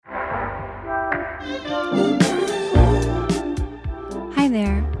Hi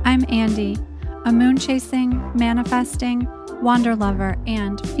there, I'm Andy, a moon-chasing, manifesting, wander lover,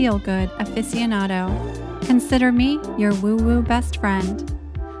 and feel-good aficionado. Consider me your woo-woo best friend.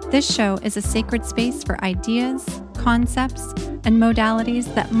 This show is a sacred space for ideas, concepts, and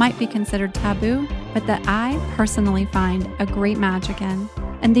modalities that might be considered taboo, but that I personally find a great magic in.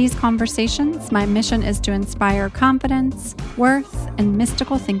 In these conversations, my mission is to inspire confidence, worth, and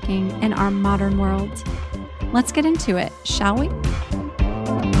mystical thinking in our modern world. Let's get into it, shall we?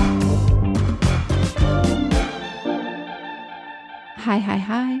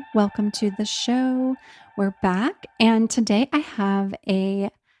 Hi. Welcome to the show. We're back, and today I have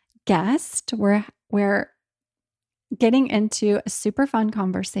a guest. We're getting into a super fun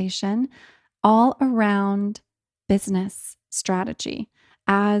conversation all around business strategy.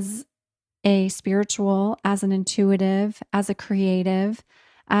 As a spiritual, as an intuitive, as a creative,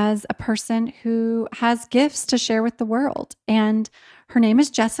 as a person who has gifts to share with the world. And her name is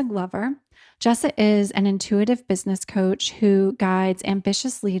Jessa Glover. Jessa is an intuitive business coach who guides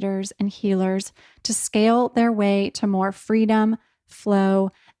ambitious leaders and healers to scale their way to more freedom,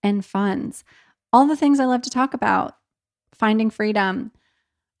 flow, and funds. All the things I love to talk about: finding freedom,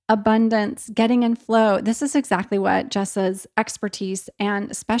 abundance, getting in flow. This is exactly what Jessa's expertise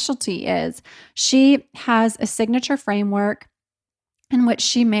and specialty is. She has a signature framework in which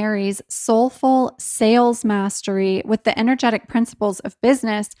she marries soulful sales mastery with the energetic principles of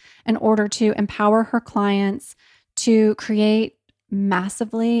business in order to empower her clients to create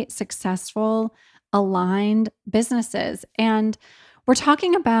massively successful, aligned businesses. And we're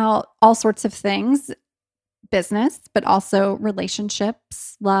talking about all sorts of things: business, but also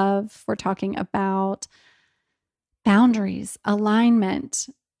relationships, love. We're talking about boundaries, alignment,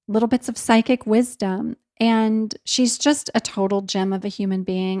 little bits of psychic wisdom. And she's just a total gem of a human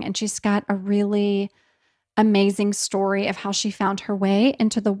being. And she's got a really amazing story of how she found her way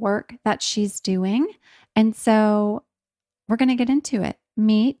into the work that she's doing. And so we're going to get into it.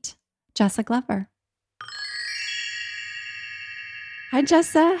 Meet Jessa Glover. Hi,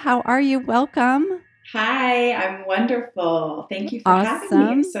 Jessa. How are you? Welcome. Hi, I'm wonderful. Thank you for having me.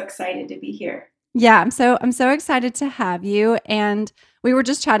 I'm so excited to be here. Yeah, I'm so excited to have you. And we were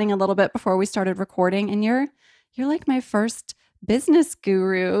just chatting a little bit before we started recording, and you're like my first business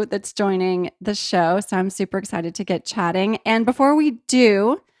guru that's joining the show. So I'm super excited to get chatting. And before we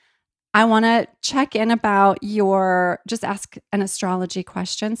do, I want to check in about just ask an astrology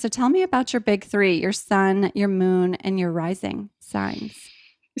question. So tell me about your big three: your sun, your moon, and your rising signs.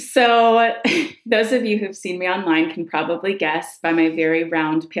 So those of you who've seen me online can probably guess by my very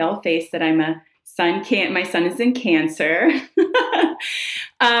round, pale face that I'm a sun. My sun is in Cancer.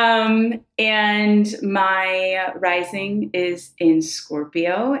 And my rising is in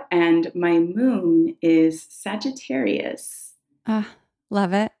Scorpio, and my moon is Sagittarius.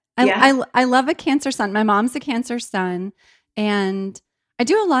 Love it. I love a Cancer sun. My mom's a Cancer sun, and I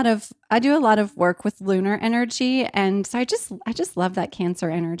do a lot of work with lunar energy, and so I just love that Cancer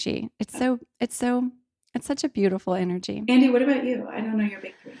energy. It's such a beautiful energy. Andy, what about you? I don't know your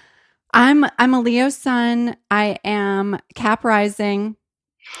big three. I'm a Leo sun. I am Cap rising,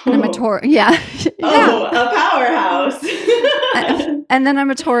 and I'm a Taurus. Yeah. Oh, a powerhouse. And then I'm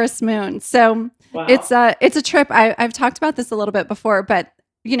a Taurus moon. So wow. It's a trip. I've talked about this a little bit before, but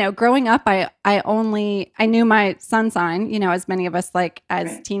growing up, I knew my sun sign, as many of us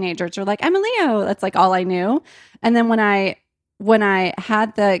as teenagers are like, I'm a Leo. That's all I knew. And then when I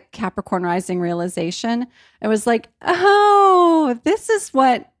had the Capricorn rising realization, it was like, oh, this is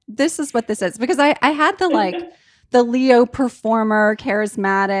what this is. Because I had the Leo performer,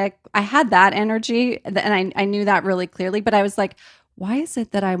 charismatic. I had that energy, and I knew that really clearly. But I was like, why is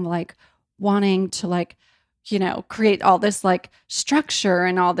it that I'm wanting to create all this structure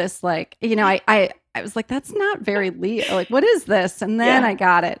and all this I was like, that's not very Leo. What is this? And then I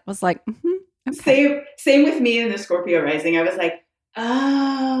got it. I was like, okay. Same with me in the Scorpio rising. I was like,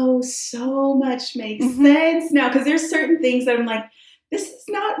 oh, so much makes sense now. Because there's certain things that I'm like, this is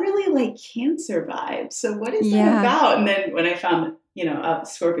not really Cancer vibes. So what is that about? And then when I found,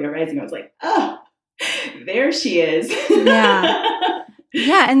 Scorpio rising, I was like, oh, there she is. Yeah.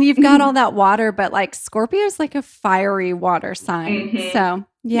 Yeah, and you've got all that water, but Scorpio is a fiery water sign. Mm-hmm. So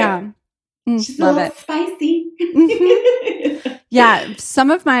yeah, love it. Spicy. Mm-hmm. Yeah,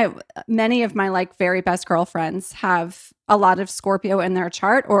 many of my very best girlfriends have a lot of Scorpio in their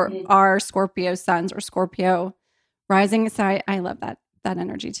chart, or are Scorpio suns or Scorpio rising. So I love that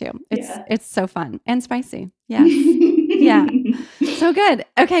energy too. It's so fun and spicy. Yeah. Yeah. So good.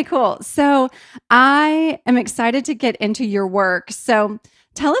 Okay, cool. So I am excited to get into your work. So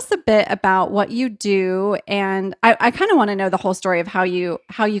tell us a bit about what you do. And I kind of want to know the whole story of how you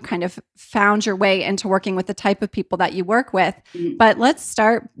kind of found your way into working with the type of people that you work with. Mhm. But let's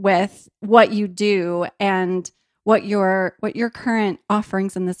start with what you do and what your current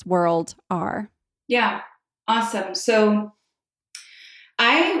offerings in this world are. Yeah, awesome. So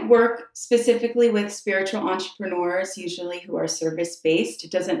I work specifically with spiritual entrepreneurs, usually who are service based.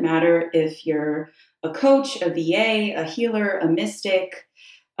 It doesn't matter if you're a coach, a VA, a healer, a mystic,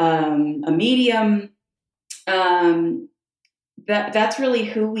 a medium. Um, that's really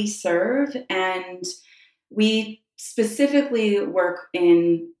who we serve. And we specifically work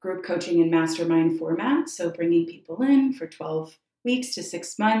in group coaching and mastermind format. So bringing people in for 12 weeks to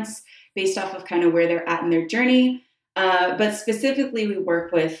 6 months based off of kind of where they're at in their journey. But specifically, we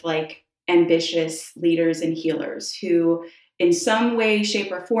work with like ambitious leaders and healers who, in some way,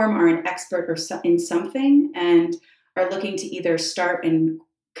 shape, or form, are an expert in something and are looking to either start and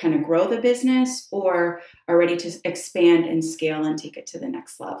kind of grow the business or are ready to expand and scale and take it to the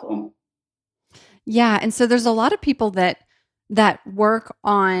next level. Yeah, and so there's a lot of people that work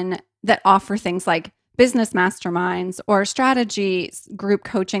on that offer things like business masterminds or strategies, group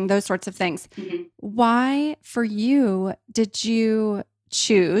coaching, those sorts of things. Mhm. Why for you did you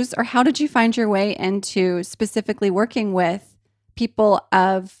choose or how did you find your way into specifically working with people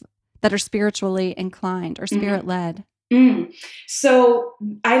of that are spiritually inclined or Mhm. spirit led? Mm. So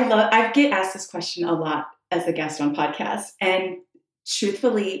I get asked this question a lot as a guest on podcasts. And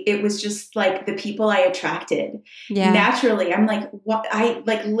truthfully, it was just like the people I attracted Yeah. naturally. I'm like, what I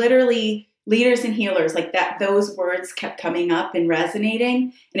like literally leaders and healers, like that, those words kept coming up and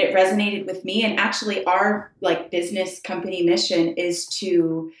resonating, and it resonated with me. And actually our like business company mission is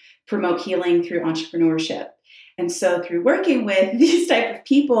to promote healing through entrepreneurship. And so through working with these type of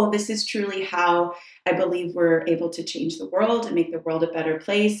people, this is truly how I believe we're able to change the world and make the world a better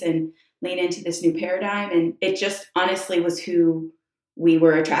place and lean into this new paradigm. And it just honestly was who we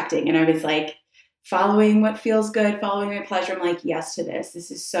were attracting. And I was like, following what feels good, following my pleasure. I'm like, yes to this. This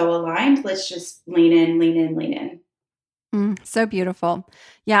is so aligned. Let's just lean in, lean in, lean in. So beautiful.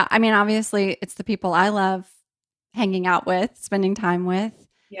 Yeah, I mean obviously it's the people I love hanging out with, spending time with.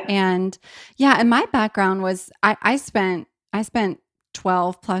 Yeah. And yeah, and my background was I spent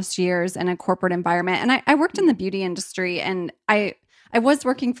 12 plus years in a corporate environment and I worked in the beauty industry and I was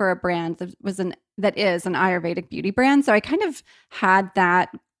working for a brand that is an Ayurvedic beauty brand. So I kind of had that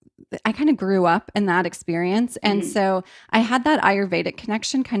I kind of grew up in that experience. And Mm-hmm. so I had that Ayurvedic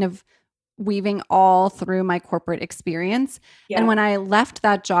connection kind of weaving all through my corporate experience. And Yeah. when I left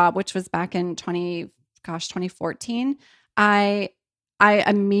that job, which was back in 2014, I I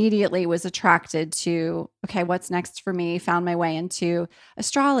immediately was attracted to, okay, what's next for me? Found my way into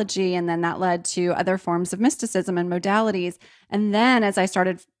astrology and then that led to other forms of mysticism and modalities. And then as I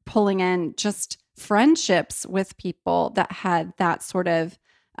started pulling in just friendships with people that had that sort of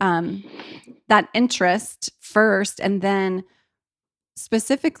um that interest first and then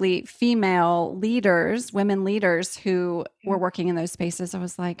specifically female leaders, women leaders who were working in those spaces, I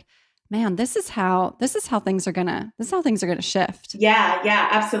was like, man, this is how things are gonna shift. Yeah, yeah,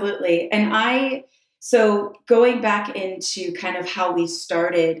 absolutely. So going back into kind of how we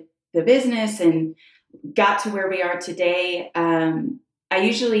started the business and got to where we are today, I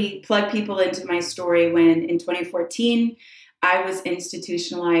usually plug people into my story when in 2014, I was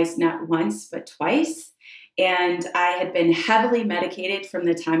institutionalized not once, but twice. And I had been heavily medicated from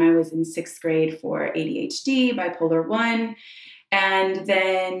the time I was in sixth grade for ADHD, bipolar 1. And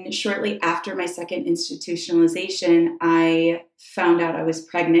then shortly after my second institutionalization, I found out I was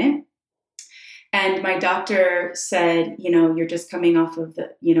pregnant. And my doctor said, you're just coming off of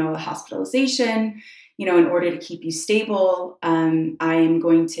a hospitalization. In order to keep you stable, I am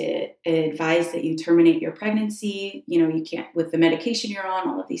going to advise that you terminate your pregnancy. You can't with the medication you're on,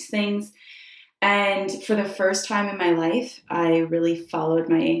 all of these things. And for the first time in my life, I really followed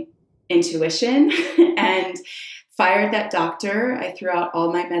my intuition and fired that doctor. I threw out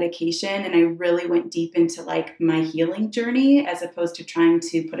all my medication and I really went deep into like my healing journey as opposed to trying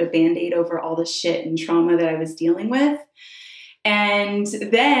to put a band-aid over all the shit and trauma that I was dealing with. And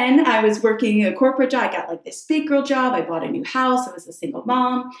then I was working a corporate job. I got like this big girl job. I bought a new house. I was a single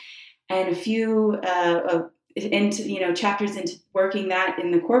mom. And a few into chapters into working that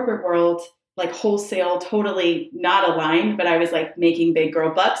in the corporate world, like wholesale, totally not aligned, but I was like making big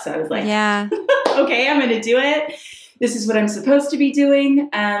girl bucks. So I was like, Yeah. okay, I'm going to do it. This is what I'm supposed to be doing.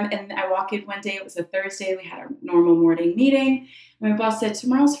 And I walk in one day, it was a Thursday. We had our normal morning meeting. My boss said,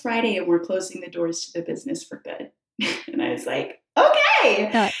 tomorrow's Friday and we're closing the doors to the business for good. And I was like,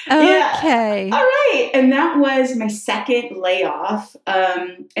 Okay. Like, Yeah. okay. All right. And that was my second layoff.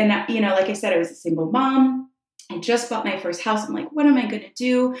 Like I said, I was a single mom. I just bought my first house. I'm like, what am I going to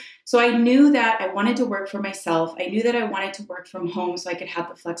do? So I knew that I wanted to work for myself. I knew that I wanted to work from home so I could have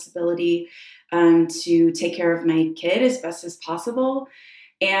the flexibility to take care of my kid as best as possible.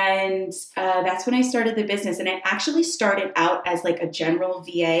 And that's when I started the business. And I actually started out as like a general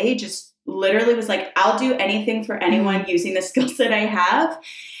VA, just literally was like, I'll do anything for anyone using the skill set I have.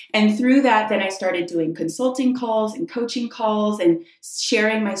 And through that, then I started doing consulting calls and coaching calls and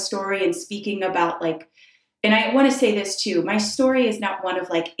sharing my story and speaking about like, and I want to say this too, my story is not one of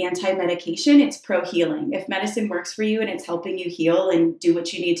like anti-medication, it's pro-healing. If medicine works for you and it's helping you heal and do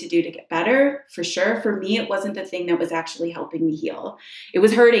what you need to do to get better, for sure. For me, it wasn't the thing that was actually helping me heal. It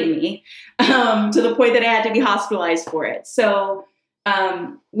was hurting me to the point that I had to be hospitalized for it. So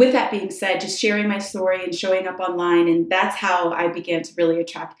with that being said, just sharing my story and showing up online, and that's how I began to really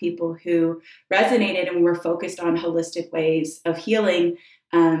attract people who resonated and were focused on holistic ways of healing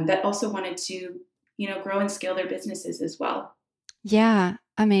that also wanted to grow and scale their businesses as well. Yeah,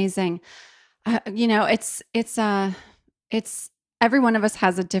 amazing. It's every one of us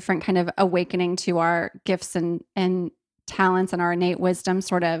has a different kind of awakening to our gifts and talents and our innate wisdom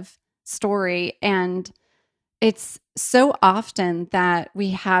sort of story. And it's so often that we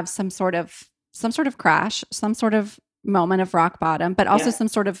have some sort of crash, some sort of moment of rock bottom, but also Yeah.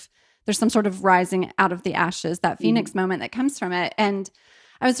 there's some sort of rising out of the ashes, that phoenix moment that comes from it. And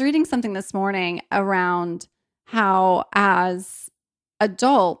I was reading something this morning around how as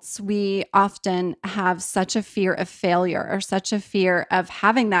adults, we often have such a fear of failure or such a fear of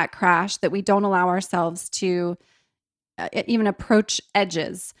having that crash that we don't allow ourselves to even approach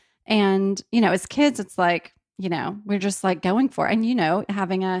edges. And, as kids, it's like, we're just like going for it.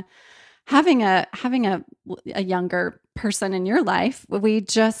 And, having a younger person in your life, we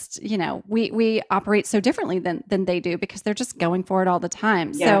just, we operate so differently than they do because they're just going for it all the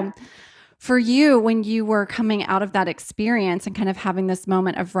time. Yeah. So for you, when you were coming out of that experience and kind of having this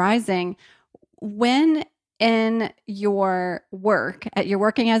moment of rising, when in your work, you're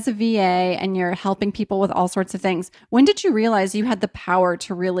working as a VA and you're helping people with all sorts of things, when did you realize you had the power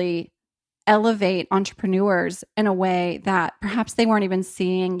to really elevate entrepreneurs in a way that perhaps they weren't even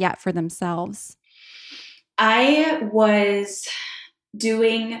seeing yet for themselves? I was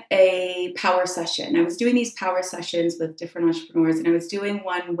doing a power session. I was doing these power sessions with different entrepreneurs, and I was doing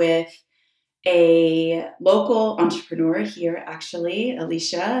one with a local entrepreneur here, actually,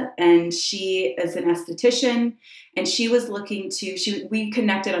 Alicia, and she is an esthetician, and she was we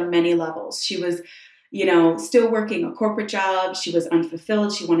connected on many levels. She was, still working a corporate job. She was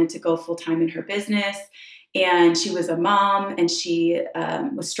unfulfilled. She wanted to go full time in her business, and she was a mom, and she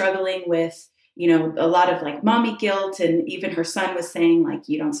was struggling with a lot of like mommy guilt. And even her son was saying like,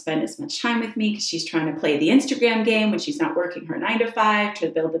 you don't spend as much time with me because she's trying to play the Instagram game when she's not working her 9 to 5 to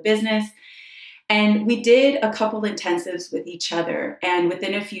build a business. And we did a couple intensives with each other. And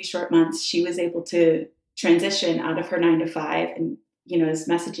within a few short months, she was able to transition out of her 9 to 5 and, is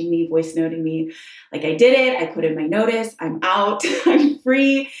messaging me, voice noting me, like, I did it. I put in my notice. I'm out. I'm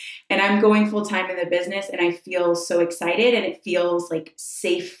free. And I'm going full time in the business. And I feel so excited. And it feels like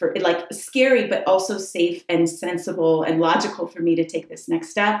safe like scary, but also safe and sensible and logical for me to take this next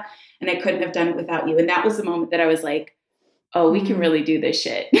step. And I couldn't have done it without you. And that was the moment that I was like, oh, we can really do this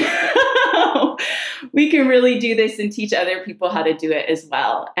shit. We can really do this and teach other people how to do it as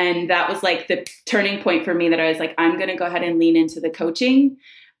well. And that was like the turning point for me that I was like, I'm going to go ahead and lean into the coaching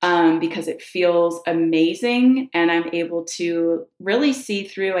because it feels amazing. And I'm able to really see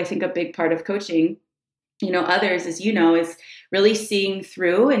through, I think a big part of coaching, others, as is really seeing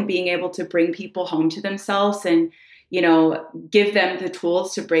through and being able to bring people home to themselves and give them the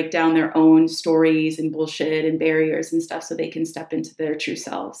tools to break down their own stories and bullshit and barriers and stuff so they can step into their true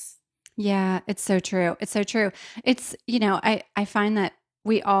selves. Yeah, it's so true. It's so true. It's, I find that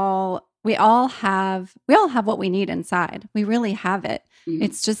we all have what we need inside. We really have it. Mm-hmm.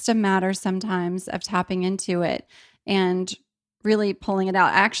 It's just a matter sometimes of tapping into it and really pulling it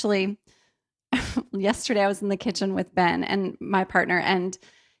out. Actually, yesterday I was in the kitchen with Ben and my partner, and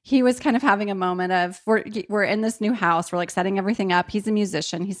he was kind of having a moment of we're in this new house. We're like setting everything up. He's a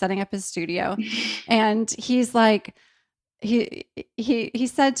musician. He's setting up his studio. And he's like, he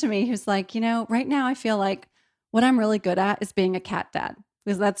said to me, he was like, right now I feel like what I'm really good at is being a cat dad.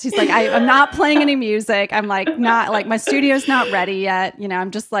 Because he's like, I'm not playing any music. I'm like, not like my studio's not ready yet. I'm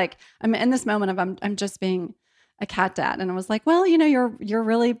just like, I'm in this moment of I'm just being a cat dad. And I was like, well, you're a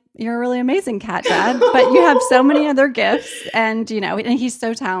really amazing cat dad, but you have so many other gifts and, and he's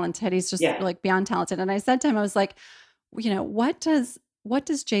so talented. He's just like beyond talented. And I said to him, I was like, what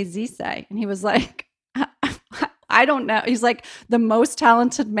does Jay-Z say? And he was like, I don't know. He's like the most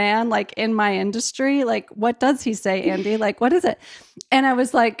talented man like in my industry. Like, what does he say, Andy? Like, what is it? And I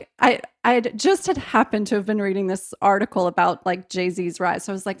was like, I just had happened to have been reading this article about like Jay-Z's rise.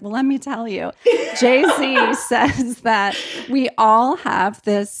 So I was like, well, let me tell you, Jay-Z says that we all have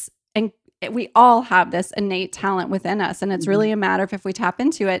this innate talent within us. And it's really a matter of if we tap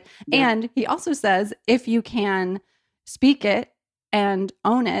into it. Yeah. And he also says, if you can speak it and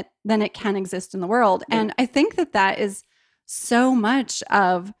own it, then it can exist in the world. Yeah. And I think that is so much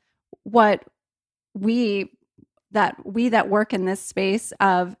of what we that work in this space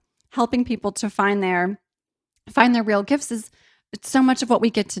of helping people to find their real gifts is so much of what we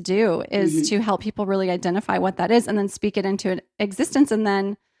get to do is to help people really identify what that is and then speak it into an existence and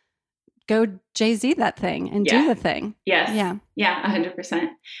then go Jay-Z that thing and do the thing. Yes. Yeah. Yeah. 100%.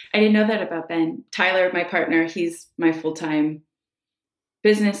 I didn't know that about Ben. Tyler, my partner, he's my full-time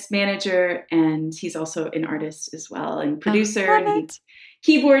business manager, and he's also an artist as well, and producer and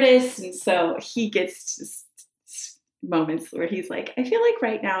keyboardist. And so he gets just moments where he's like, I feel like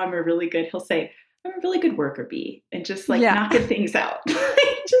right now he'll say, I'm a really good worker bee, and just like knocking things out,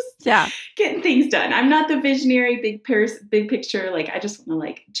 just getting things done. I'm not the visionary, big picture. Like I just want to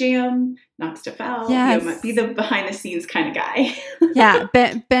like jam, knock stuff out. Yes. Be the behind the scenes kind of guy. Yeah.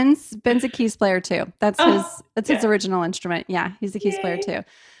 Ben's a keys player too. That's his original instrument. Yeah. He's a keys player too.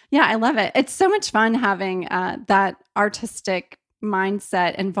 Yeah. I love it. It's so much fun having that artistic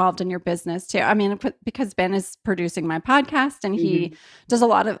mindset involved in your business too. I mean, because Ben is producing my podcast and he does a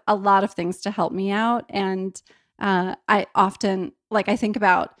lot of things to help me out. And I often I think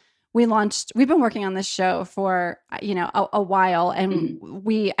about, we've been working on this show for, a while, and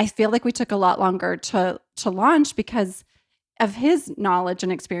I feel like we took a lot longer to launch because of his knowledge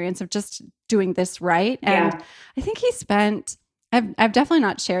and experience of just doing this right. And I think I've definitely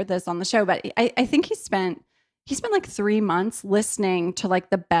not shared this on the show, but I think he spent like 3 months listening to like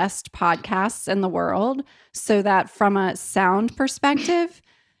the best podcasts in the world so that from a sound perspective,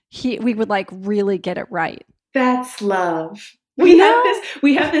 we would like really get it right. That's love. We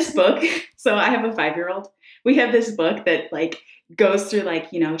have this book. So I have a 5-year-old. We have this book that like goes through like,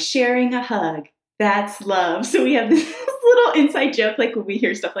 sharing a hug. That's love. So we have this little inside joke. Like when we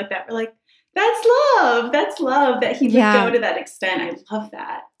hear stuff like that, we're like, that's love. That's love that he would go to that extent. I love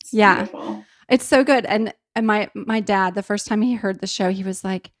that. It's beautiful. It's so good. And my dad, the first time he heard the show, he was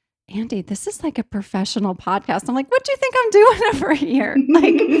like, Andy, this is like a professional podcast. I'm like, what do you think I'm doing over here?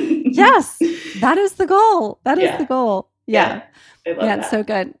 Like, yes, that is the goal. That is the goal. Yeah. I love that. It's so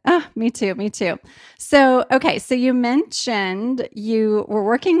good. Me too. So, okay. So you mentioned you were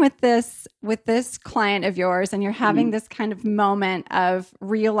working with this client of yours, and you're having this kind of moment of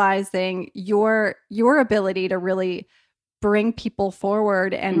realizing your ability to really bring people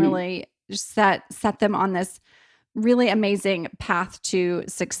forward and really set them on this really amazing path to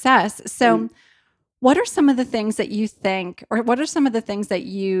success. So what are some of the things that you think, or what are some of the things that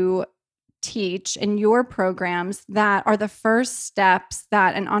you teach in your programs that are the first steps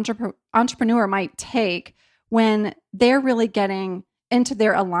that an entrepreneur might take when they're really getting into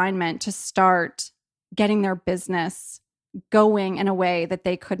their alignment to start getting their business going in a way that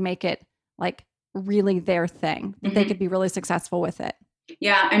they could make it like really their thing, that they could be really successful with it?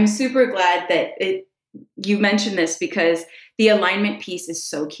 Yeah, I'm super glad that you mentioned this, because the alignment piece is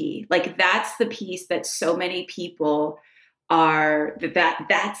so key. Like that's the piece that so many people are,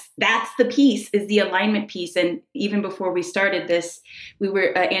 that's the piece, is the alignment piece. And even before we started this, we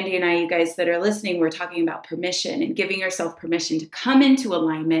were, Andy and I, you guys that are listening, we're talking about permission and giving yourself permission to come into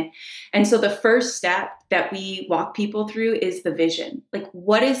alignment. And so the first step that we walk people through is the vision. Like,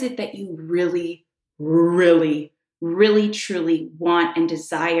 what is it that you really, really, really truly want and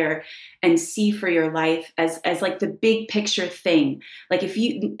desire and see for your life as like the big picture thing? Like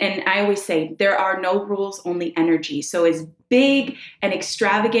and I always say there are no rules, only energy. So as big and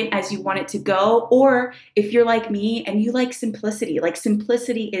extravagant as you want it to go, or if you're like me and you like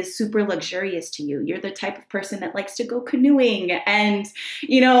simplicity is super luxurious to you. You're the type of person that likes to go canoeing and,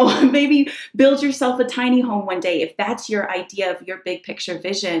 maybe build yourself a tiny home one day. If that's your idea of your big picture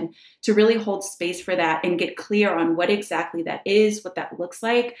vision, to really hold space for that and get clear on what exactly that is, what that looks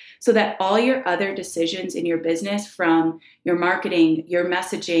like, so that all your other decisions in your business, from your marketing, your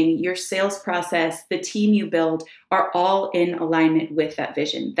messaging, your sales process, the team you build, are all in alignment with that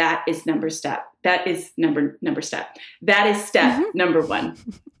vision. That is step. That is step. That is step number 1.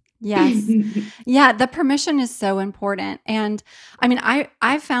 Yes. Yeah. The permission is so important. And I mean,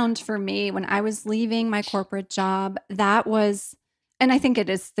 I found for me when I was leaving my corporate job, that was and I think it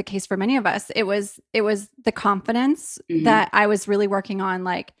is the case for many of us. It was the confidence Mhm. that I was really working on.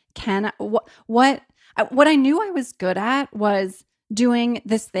 Like, what I knew I was good at was doing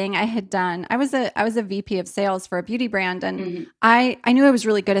this thing I had done. I was a VP of sales for a beauty brand, and Mhm. I knew I was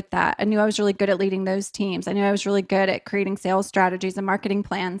really good at that. I knew I was really good at leading those teams. I knew I was really good at creating sales strategies and marketing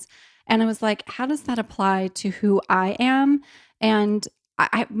plans. And I was like, how does that apply to who I am? And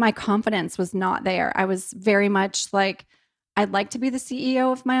my confidence was not there. I was very much like, I'd like to be the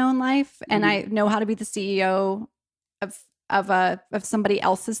CEO of my own life, and I know how to be the CEO of of somebody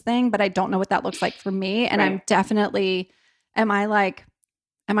else's thing, but I don't know what that looks like for me. And Right. I'm definitely, am I like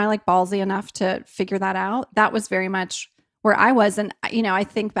ballsy enough to figure that out? That was very much where I was. And I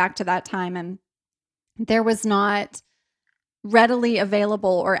think back to that time, and there was not readily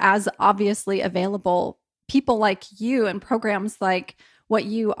available or as obviously available people like you and programs like what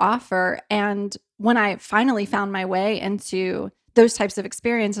you offer. And when I finally found my way into those types of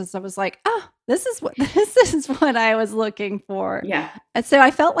experiences, I was like, oh, this is what this is what I was looking for. Yeah. And so I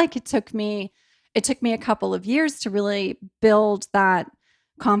felt like it took me a couple of years to really build that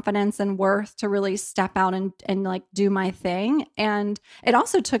confidence and worth to really step out and like do my thing. And it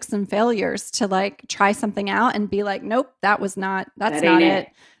also took some failures to like try something out and be like, nope, that's That not ain't it. it.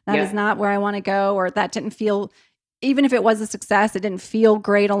 That is Yep. not where I want to go, or that didn't feel, even if it was a success, it didn't feel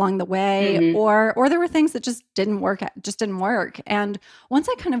great along the way, Mhm. or there were things that just didn't work. And once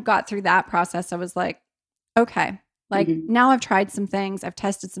I kind of got through that process, I was like, okay, like Mhm. now I've tried some things, I've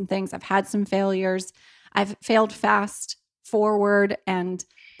tested some things, I've had some failures, I've failed fast forward, and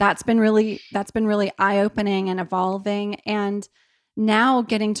that's been really eye-opening and evolving. And now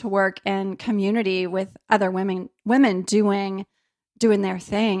getting to work in community with other women doing their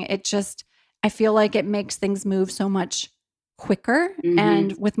thing, I feel like it makes things move so much quicker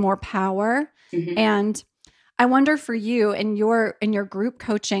and Mhm. with more power. Mhm. And I wonder for you in your group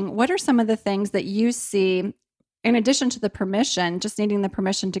coaching, what are some of the things that you see, in addition to the permission, just needing the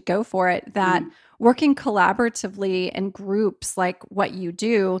permission to go for it, that Mhm. working collaboratively in groups like what you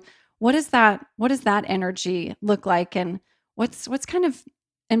do, what does that energy look like, and what's kind of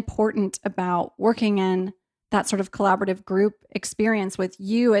important about working in that sort of collaborative group experience with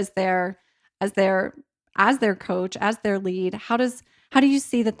you as their as their coach, as their lead? How do you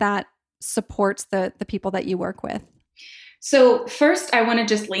see that supports the people that you work with? So, first, I want to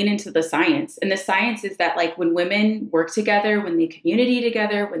just lean into the science. And the science is that, like, when women work together, when they community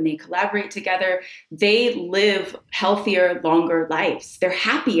together, when they collaborate together, they live healthier, longer lives. They're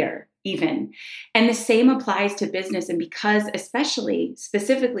happier, even. And the same applies to business. And because, especially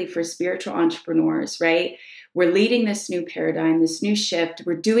specifically for spiritual entrepreneurs, right? We're leading this new paradigm, this new shift.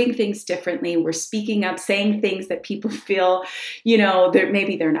 We're doing things differently. We're speaking up, saying things that people feel,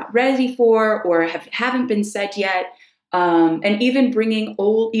 maybe they're not ready for or haven't been said yet, and even bringing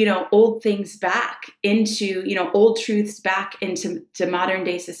old things back into, old truths back into modern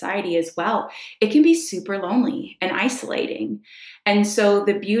day society as well. It can be super lonely and isolating. And so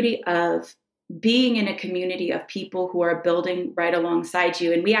the beauty of being in a community of people who are building right alongside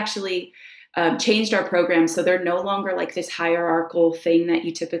you, and we actually changed our program so they're no longer like this hierarchical thing that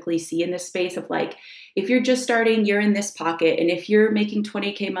you typically see in this space of like, if you're just starting, you're in this pocket, and if you're making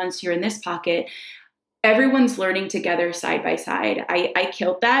 20K months, you're in this pocket. Everyone's learning together side by side. I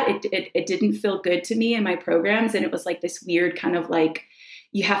killed that. It didn't feel good to me in my programs. And it was like this weird kind of like,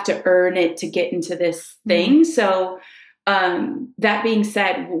 you have to earn it to get into this Mm. thing. So that being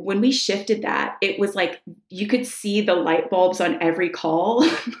said, when we shifted that, it was like you could see the light bulbs on every call,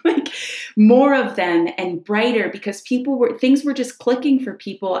 like more of them and brighter, because things were just clicking for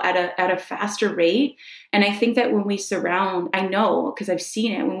people at a faster rate. And I think that when we I know because I've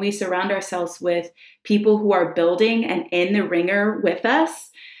seen it, when we surround ourselves with people who are building and in the ringer with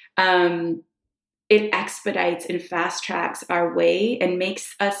us, um, it expedites and fast tracks our way and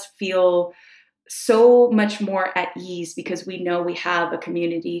makes us feel so much more at ease because we know we have a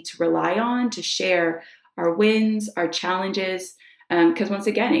community to rely on to share our wins, our challenges. Because once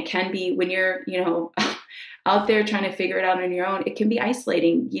again, it can be when you're, out there trying to figure it out on your own, it can be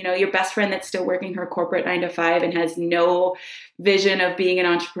isolating. Your best friend that's still working her corporate 9 to 5 and has no vision of being an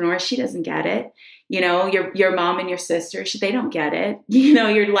entrepreneur, she doesn't get it. Your mom and your sister, they don't get it.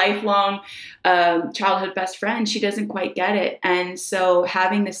 Your lifelong childhood best friend, she doesn't quite get it. And so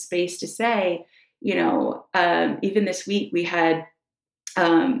having this space to say, even this week we had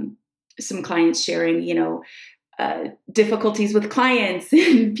some clients sharing, difficulties with clients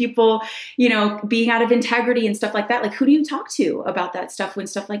and people, being out of integrity and stuff like that. Like, who do you talk to about that stuff when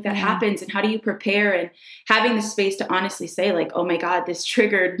stuff like that happens? And how do you prepare? And having the space to honestly say, like, oh my God, this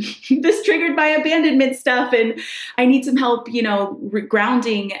triggered my abandonment stuff. And I need some help,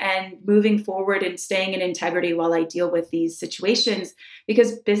 grounding and moving forward and staying in integrity while I deal with these situations,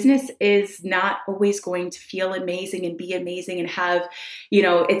 because business is not always going to feel amazing and be amazing and have,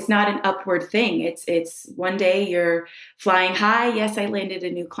 it's not an upward thing. It's one day you're flying high. Yes, I landed a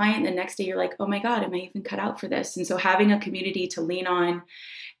new client. The next day you're like, oh my God, am I even cut out for this? And so having a community to lean on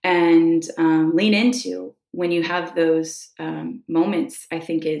and lean into when you have those moments, I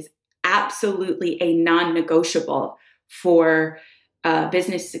think is absolutely a non-negotiable for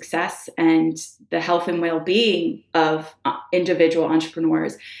business success and the health and well-being of individual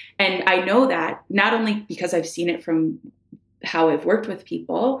entrepreneurs. And I know that not only because I've seen it from how I've worked with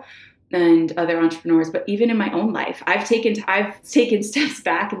people and other entrepreneurs, but even in my own life, I've taken steps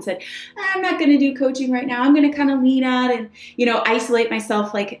back and said, I'm not going to do coaching right now. I'm going to kind of lean out and, isolate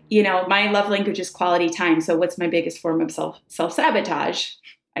myself. Like, my love language is quality time. So what's my biggest form of self-sabotage?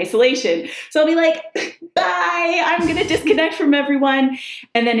 Isolation. So I'll be like, bye, I'm going to disconnect from everyone.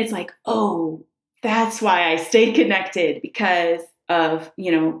 And then it's like, oh, that's why I stayed connected, because of,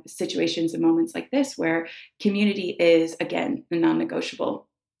 situations and moments like this where community is, again, a non-negotiable.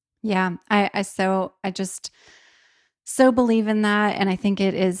 Yeah. I just so believe in that. And I think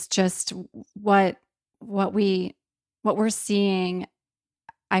it is just what we're seeing,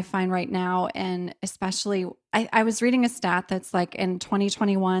 I find right now. And especially, I was reading a stat that's like in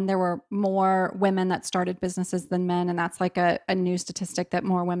 2021, there were more women that started businesses than men. And that's like a new statistic that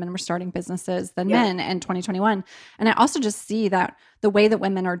more women were starting businesses than men in 2021. And I also just see that the way that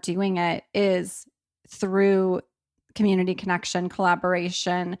women are doing it is through community connection,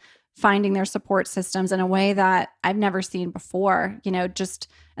 collaboration, finding their support systems in a way that I've never seen before. Just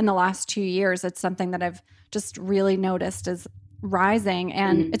in the last 2 years, it's something that I've just really noticed is rising.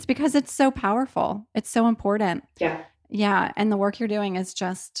 And it's because it's so powerful. It's so important. Yeah. Yeah. And the work you're doing is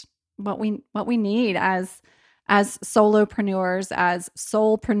just what we need as solopreneurs, as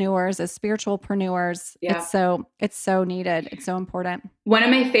soulpreneurs, as spiritualpreneurs. Yeah. It's so needed. It's so important. One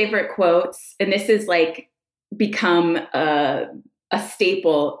of my favorite quotes, and this is like become a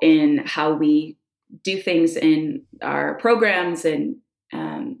staple in how we do things in our programs and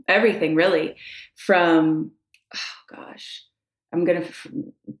everything, really, from, oh gosh, I'm going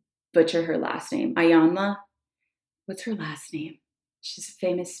to butcher her last name. Ayanna. What's her last name? She's a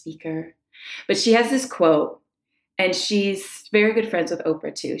famous speaker. But she has this quote, and she's very good friends with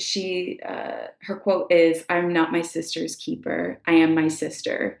Oprah too. Her quote is, I'm not my sister's keeper. I am my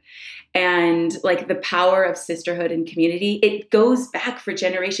sister. And like the power of sisterhood and community, it goes back for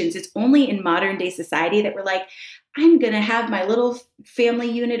generations. It's only in modern day society that we're like, I'm going to have my little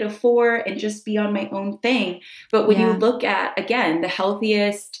family unit of 4 and just be on my own thing. But when you look at, again, the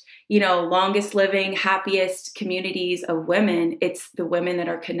healthiest, longest living, happiest communities of women, it's the women that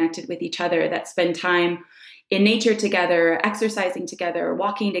are connected with each other, that spend time in nature together, exercising together,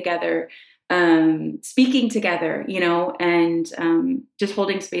 walking together, speaking together, and just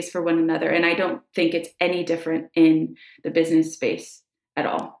holding space for one another. And I don't think it's any different in the business space at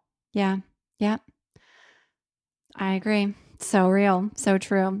all. Yeah. Yeah. I agree. So real, so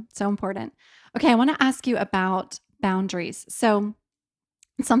true, so important. Okay. I want to ask you about boundaries. So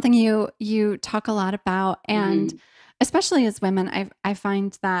it's something you talk a lot about, and especially as women, I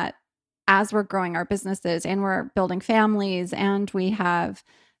find that as we're growing our businesses and we're building families, and we have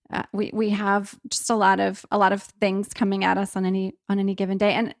we have just a lot of things coming at us on any given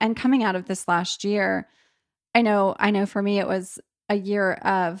day, and coming out of this last year, I know for me it was a year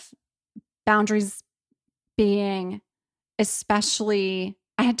of boundaries being especially.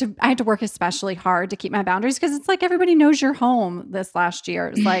 I had to work especially hard to keep my boundaries, because it's like everybody knows you're home this last year.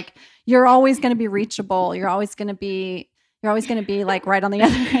 It's like you're always going to be reachable. You're always going to be like right on the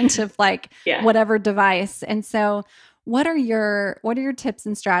other end of like whatever device. And so what are your tips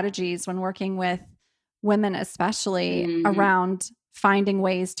and strategies when working with women, especially around finding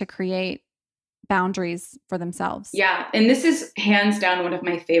ways to create boundaries for themselves? Yeah. And this is hands down one of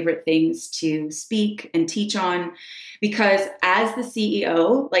my favorite things to speak and teach on, because as the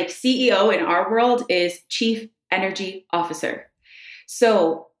CEO, like CEO in our world is Chief Energy Officer.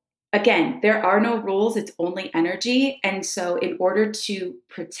 So again, there are no rules. It's only energy. And so in order to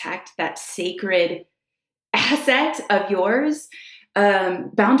protect that sacred asset of yours,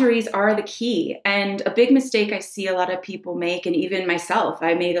 boundaries are the key. And a big mistake I see a lot of people make, and even myself,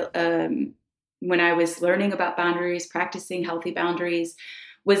 I made when I was learning about boundaries, practicing healthy boundaries,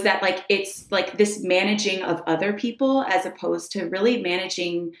 was that like, it's like this managing of other people as opposed to really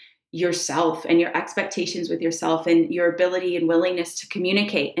managing yourself and your expectations with yourself and your ability and willingness to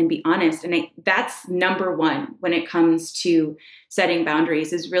communicate and be honest. And that's number one when it comes to setting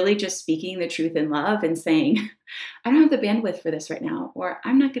boundaries, is really just speaking the truth in love and saying, I don't have the bandwidth for this right now, or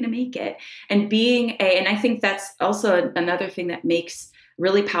I'm not going to make it. And and I think that's also another thing that makes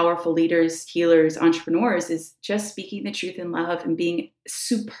really powerful leaders, healers, entrepreneurs, is just speaking the truth in love and being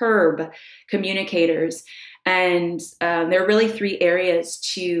superb communicators. And there are really 3 areas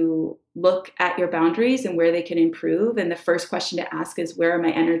to look at your boundaries and where they can improve. And the first question to ask is, where are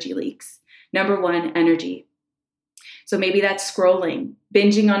my energy leaks? Number 1, energy. So maybe that's scrolling,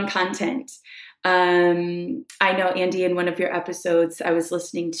 binging on content. I know, Andy, in one of your episodes I was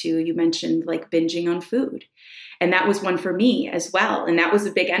listening to, you mentioned like binging on food. And that was one for me as well. And that was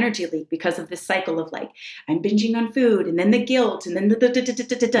a big energy leak because of this cycle of like, I'm binging on food, and then the guilt, and then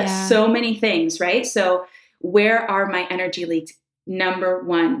so many things, right? So where are my energy leaks? Number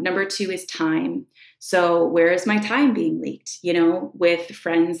 1. Number 2 is time. So where is my time being leaked? You know, with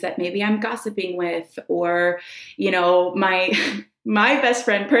friends that maybe I'm gossiping with, or, you know, my best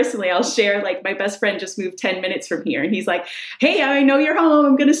friend personally, I'll share, like, my best friend just moved 10 minutes from here, and he's like, hey, I know you're home,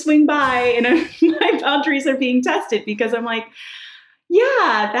 I'm going to swing by. And my boundaries are being tested because I'm like,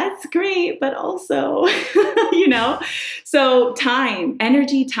 yeah, that's great, but also, you know, so time,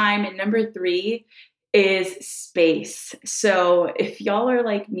 energy, time. And number 3 is space. So if y'all are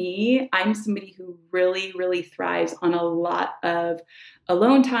like me, I'm somebody who really, really thrives on a lot of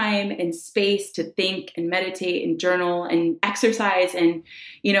alone time and space to think and meditate and journal and exercise. And,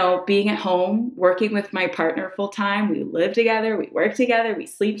 you know, being at home, working with my partner full time, we live together, we work together, we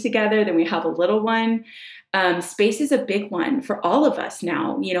sleep together, then we have a little one. Space is a big one for all of us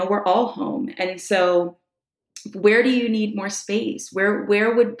now. You know, we're all home. And so where do you need more space? Where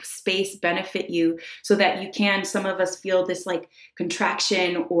would space benefit you so that you can, some of us feel this like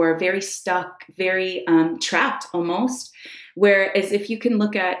contraction or very stuck, very trapped almost. Whereas if you can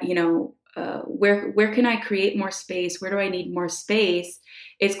look at, you know, where can I create more space? Where do I need more space?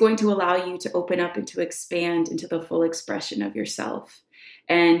 It's going to allow you to open up and to expand into the full expression of yourself.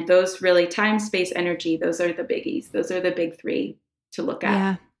 And those really, time, space, energy, those are the biggies. Those are the big 3 to look at.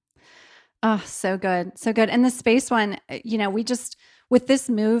 Yeah. Oh, so good. So good. And the space one, you know, we just, with this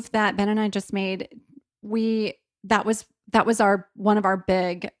move that Ben and I just made, that was one of our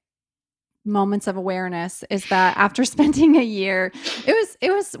big moments of awareness, is that after spending a year,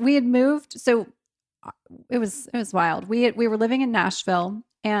 we had moved. So it was wild. We were living in Nashville,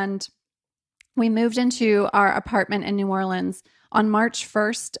 and we moved into our apartment in New Orleans on March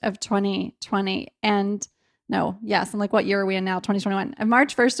 1st of 2020. And no, yes. I'm like, what year are we in now? 2021. And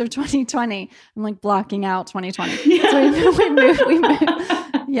March 1st of 2020, I'm like blocking out 2020. Yeah. So we moved.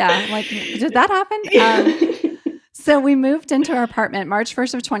 Yeah. Like, did that happen? So we moved into our apartment March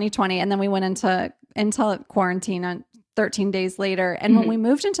 1st of 2020. And then we went into quarantine on 13 days later. And when we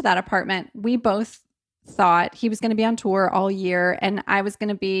moved into that apartment, we both thought he was going to be on tour all year, and I was going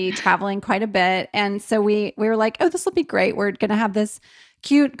to be traveling quite a bit. And so we were like, oh, this will be great. We're going to have this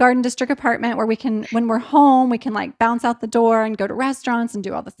cute Garden District apartment where we can, when we're home, we can like bounce out the door and go to restaurants and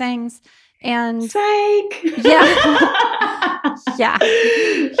do all the things. And psych. Yeah. Yeah.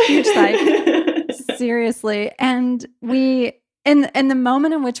 Huge psych. Seriously. And in the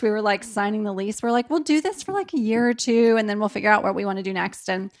moment in which we were like signing the lease, we're like, we'll do this for like a year or 2, and then we'll figure out what we want to do next.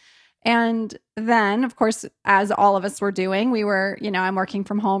 And then, of course, as all of us were doing, we were, you know, I'm working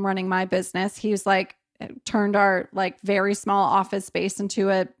from home running my business. He was like, turned our like very small office space into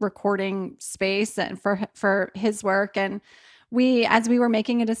a recording space and for his work. And as we were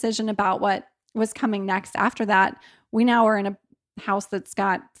making a decision about what was coming next after that, we now are in a house that's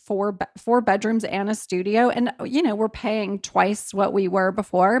got 4 bedrooms and a studio. And, you know, we're paying twice what we were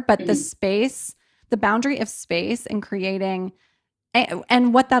before, but the space, the boundary of space and creating,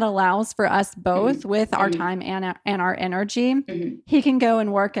 and what that allows for us both with our time and our energy, he can go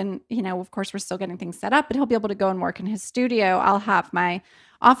and work. And, you know, of course, we're still getting things set up, but he'll be able to go and work in his studio. I'll have my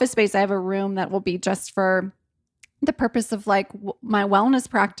office space. I have a room that will be just for the purpose of like my wellness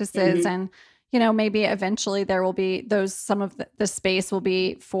practices. And, you know, maybe eventually there will be some of the space will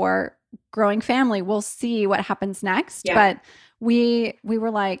be for growing family. We'll see what happens next. Yeah. But we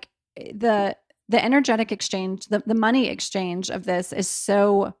were like, the energetic exchange, the money exchange of this is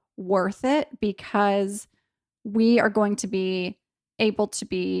so worth it, because we are going to be able to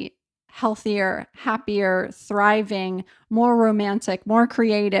be healthier, happier, thriving, more romantic, more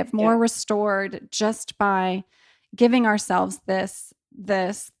creative, more restored, just by giving ourselves this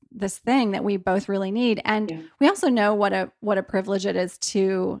this thing that we both really need. And we also know what a privilege it is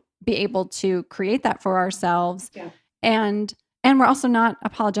to be able to create that for ourselves. Yeah. And we're also not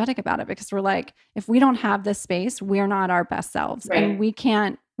apologetic about it, because we're like, if we don't have this space, we're not our best selves. Right. And we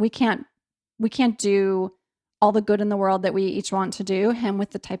can't do all the good in the world that we each want to do. Him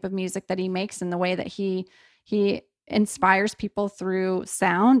with the type of music that he makes and the way that he inspires people through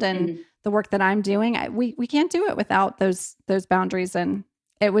sound, and the work that I'm doing, we can't do it without those boundaries. And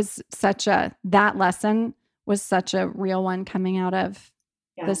it was that lesson was such a real one coming out of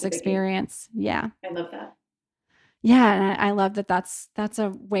this experience. Yeah. I love that. Yeah. And I love that that's a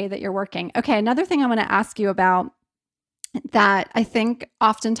way that you're working. Okay. Another thing I want to ask you about that I think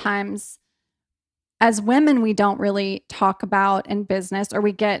oftentimes as women, we don't really talk about in business, or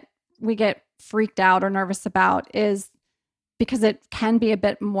we get freaked out or nervous about, is because it can be a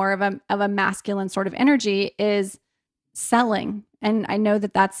bit more of a masculine sort of energy, is selling. And I know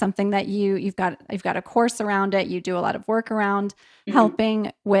that that's something that you've got a course around it. You do a lot of work around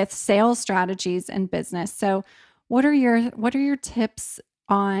helping with sales strategies in business. So what are your tips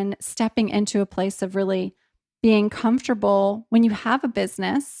on stepping into a place of really being comfortable when you have a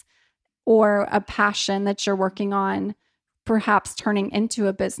business or a passion that you're working on, perhaps turning into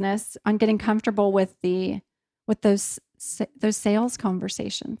a business, on getting comfortable with those sales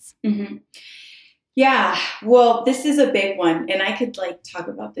conversations? Mm-hmm. Yeah, well, this is a big one, and I could talk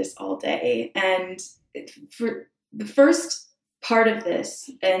about this all day. And for the first part of this,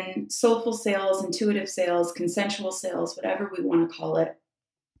 and soulful sales, intuitive sales, consensual sales, whatever we want to call it,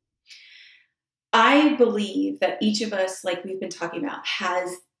 I believe that each of us, like we've been talking about,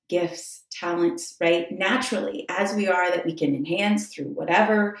 has gifts, talents, right? Naturally, as we are, that we can enhance through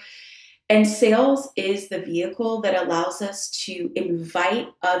whatever. And sales is the vehicle that allows us to invite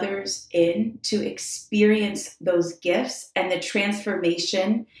others in to experience those gifts and the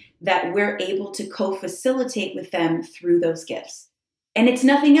transformation that we're able to co-facilitate with them through those gifts. And it's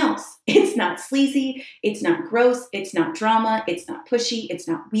nothing else. It's not sleazy. It's not gross. It's not drama. It's not pushy. It's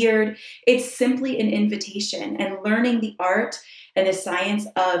not weird. It's simply an invitation, and learning the art and the science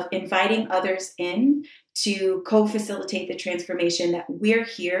of inviting others in to co-facilitate the transformation that we're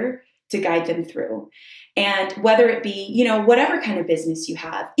here to guide them through. And whether it be, whatever kind of business you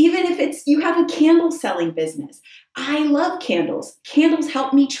have, even if you have a candle selling business. I love candles. Candles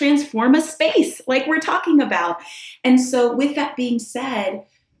help me transform a space like we're talking about. And so with that being said,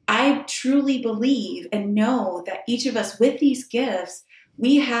 I truly believe and know that each of us with these gifts,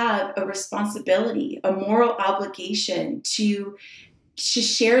 we have a responsibility, a moral obligation to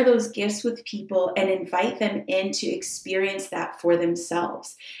share those gifts with people and invite them in to experience that for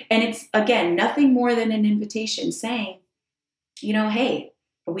themselves. And it's, again, nothing more than an invitation saying, hey,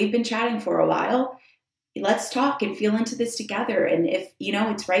 we've been chatting for a while. Let's talk and feel into this together. And if,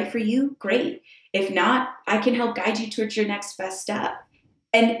 it's right for you, great. If not, I can help guide you towards your next best step.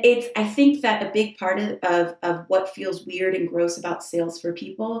 And I think that a big part of what feels weird and gross about sales for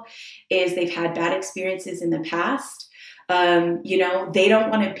people is they've had bad experiences in the past. They don't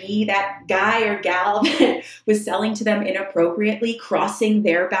want to be that guy or gal that was selling to them inappropriately, crossing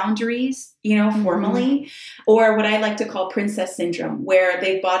their boundaries, formally, or what I like to call princess syndrome, where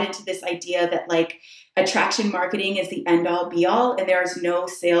they've bought into this idea that attraction marketing is the end all be all, and there is no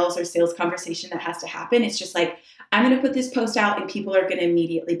sales or sales conversation that has to happen. It's just I'm going to put this post out and people are going to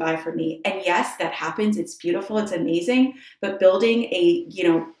immediately buy from me. And yes, that happens. It's beautiful. It's amazing. But building a,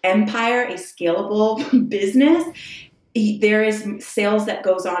 empire, a scalable business, there is sales that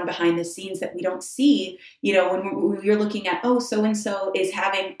goes on behind the scenes that we don't see, when you're looking at, so-and-so is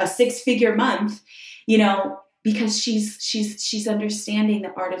having a 6-figure month, because she's understanding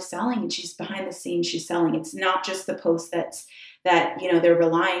the art of selling, and she's behind the scenes, she's selling. It's not just the post that they're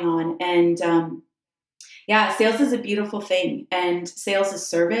relying on. And, sales is a beautiful thing, and sales is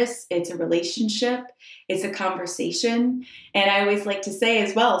service. It's a relationship. It's a conversation. And I always like to say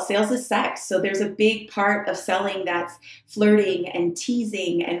as well, sales is sex. So there's a big part of selling that's flirting and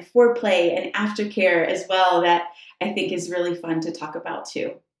teasing and foreplay and aftercare as well, that I think is really fun to talk about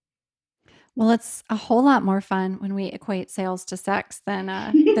too. Well, it's a whole lot more fun when we equate sales to sex than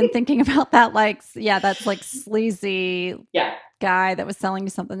thinking about that. That's sleazy guy that was selling you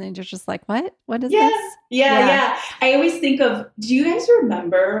something, and you're just like, what? What is this? Yeah. I always think of, do you guys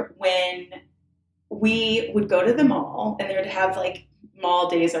remember when we would go to the mall, and they would have mall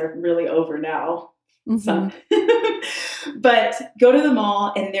days are really over now. But go to the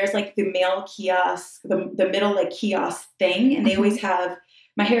mall, and there's the male kiosk, the middle kiosk thing. And they always have,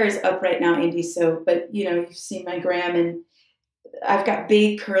 my hair is up right now, Andy. So, but you've seen my gram, and I've got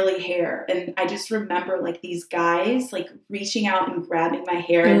big curly hair, and I just remember like these guys like reaching out and grabbing my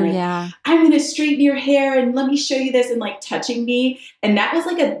hair and Oh, like, yeah. I'm going to straighten your hair and let me show you this, and like touching me. And that was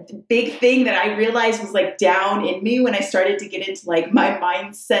like a big thing that I realized was like down in me when I started to get into like my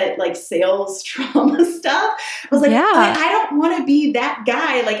mindset, like sales trauma stuff. I was like, Yeah. I don't want to be that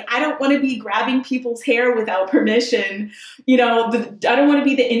guy. Like, I don't want to be grabbing people's hair without permission. I don't want to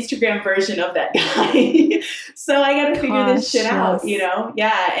be the Instagram version of that guy. So I got to figure this shit out,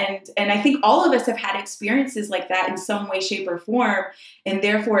 Yeah. And I think all of us have had experiences like that in some way, shape, or form. And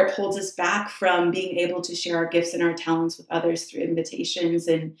therefore it holds us back from being able to share our gifts and our talents with others through invitations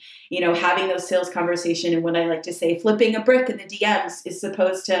and, having those sales conversations. And what I like to say, flipping a brick in the DMs is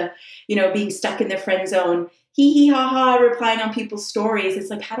supposed to, being stuck in the friend zone, hee hee ha ha, replying on people's stories. It's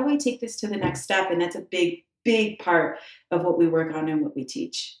like, how do I take this to the next step? And that's a big, big part of what we work on and what we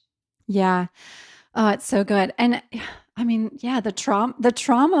teach. Yeah. Oh, it's so good. And I mean, yeah, the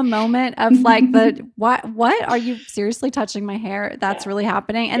trauma moment of like what are you seriously touching my hair? That's really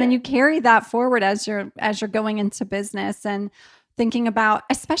happening. And then you carry that forward as you're going into business and thinking about,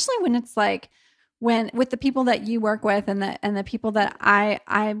 especially when it's like when with the people that you work with and the people that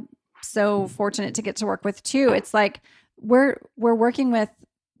I'm so fortunate to get to work with too. It's like we're working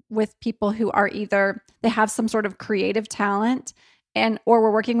with people who are either they have some sort of creative talent or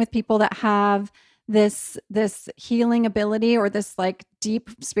we're working with people that have this healing ability or this like deep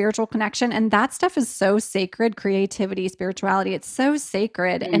spiritual connection, and that stuff is so sacred. Creativity, spirituality, it's so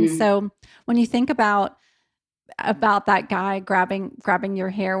sacred. And so when you think about that guy grabbing your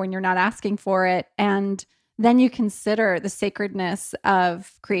hair when you're not asking for it, and then you consider the sacredness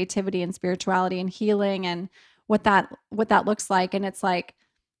of creativity and spirituality and healing and what that looks like, and it's like,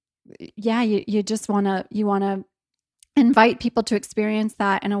 yeah, you just want to invite people to experience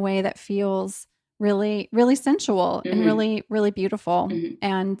that in a way that feels really, really sensual and really, really beautiful.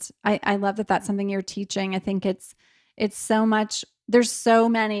 And I love that that's something you're teaching. I think it's so much, there's so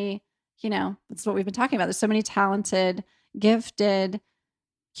many, that's what we've been talking about. There's so many talented, gifted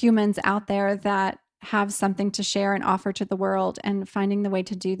humans out there that have something to share and offer to the world, and finding the way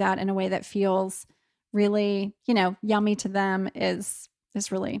to do that in a way that feels really, yummy to them is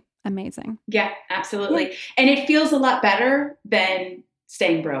really amazing. Yeah, absolutely. Yeah. And it feels a lot better than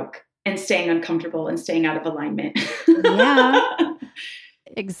staying broke and staying uncomfortable and staying out of alignment. Yeah,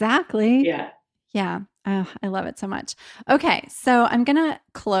 exactly. Yeah. Yeah. Oh, I love it so much. Okay. So I'm going to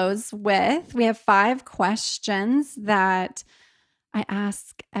close with, we have 5 questions that I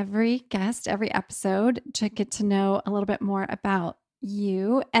ask every guest, every episode, to get to know a little bit more about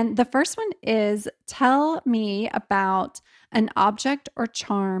you. And the first one is, tell me about an object or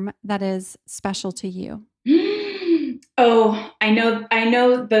charm that is special to you. Oh, I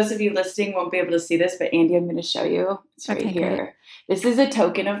know those of you listening won't be able to see this, but Andy, I'm going to show you. It's right here. Great. This is a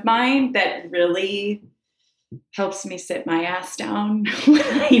token of mine that really helps me sit my ass down when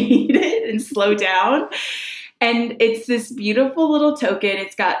I need it and slow down. And it's this beautiful little token.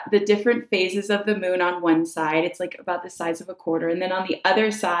 It's got the different phases of the moon on one side. It's like about the size of a quarter. And then on the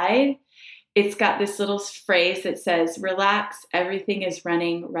other side, it's got this little phrase that says, relax, everything is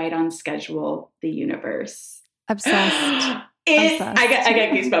running right on schedule, the universe. Obsessed. Obsessed. I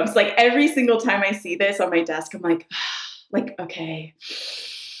got goosebumps. Like every single time I see this on my desk, I'm like, okay.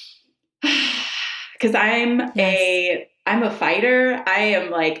 Because I'm a fighter. I am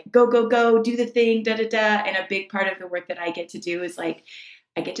like, go, go, go, do the thing, da, da, da. And a big part of the work that I get to do is like,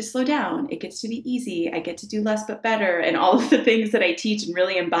 I get to slow down. It gets to be easy. I get to do less but better, and all of the things that I teach, and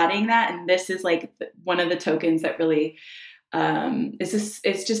really embodying that. And this is like one of the tokens that really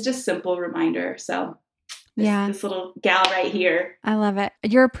it's just a simple reminder. So this little gal right here. I love it.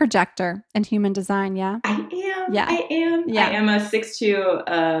 You're a projector in human design, yeah? I am. Yeah. I am. Yeah. I am a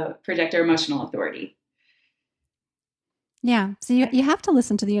 6/2 projector, emotional authority. Yeah. So you have to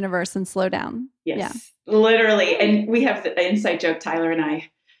listen to the universe and slow down. Yes. Yeah. Literally. And we have the inside joke, Tyler and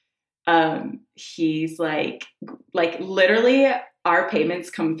I. He's like literally our payments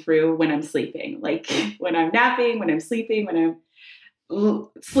come through when I'm sleeping. Like when I'm napping, when I'm sleeping, when I'm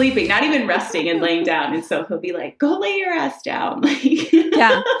sleeping, not even resting and laying down. And so he'll be like, go lay your ass down.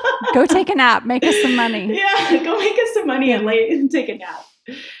 Yeah. Go take a nap. Make us some money. Yeah. Go make us some money and take a nap.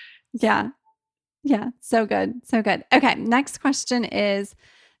 Yeah. Yeah. So good. So good. Okay. Next question is,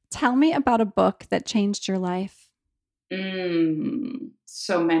 tell me about a book that changed your life.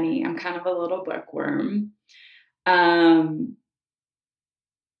 So many. I'm kind of a little bookworm. And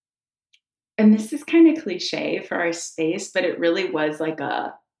this is kind of cliche for our space, but it really was like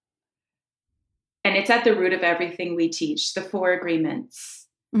and it's at the root of everything we teach, the 4 agreements.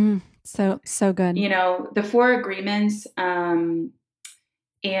 So good. The Four Agreements, and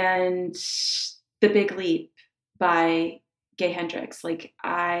The Big Leap by Gay Hendricks. Like,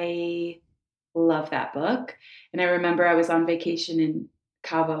 I love that book. And I remember I was on vacation in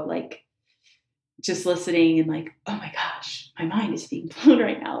Cabo, like just listening and like, oh my gosh, my mind is being blown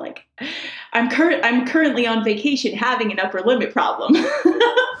right now. Like I'm currently on vacation having an upper limit problem. So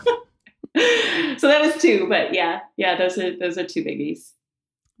that was two, but yeah, those are two biggies.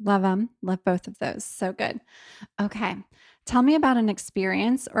 Love them. Love both of those. So good. Okay. Tell me about an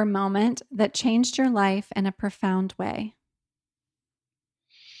experience or moment that changed your life in a profound way.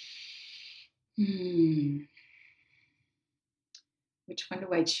 Which one do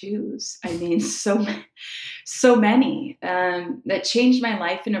I choose? I mean, so many that changed my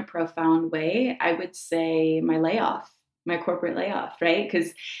life in a profound way. I would say my corporate layoff, right?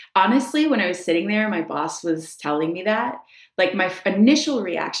 Because honestly, when I was sitting there, my boss was telling me that, like my initial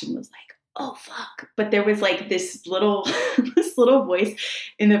reaction was like, oh fuck. But there was like this little voice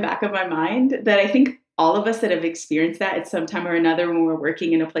in the back of my mind that I think all of us that have experienced that at some time or another when we're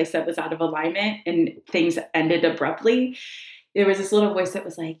working in a place that was out of alignment and things ended abruptly, there was this little voice that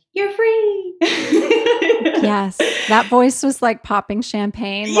was like, you're free. Yes. That voice was like popping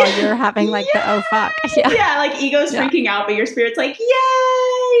champagne while you're having like the oh fuck. Yeah, like ego's freaking out, but your spirit's like, yay.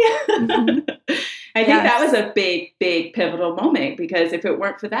 I think that was a big, big pivotal moment, because if it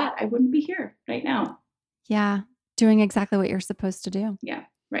weren't for that, I wouldn't be here right now. Yeah. Doing exactly what you're supposed to do. Yeah.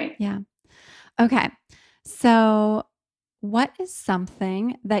 Right. Yeah. Okay. So what is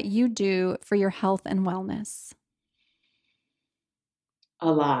something that you do for your health and wellness?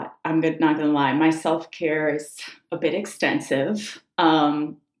 A lot. I'm not going to lie. My self-care is a bit extensive,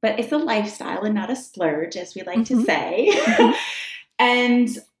 but it's a lifestyle and not a splurge, as we like to say. And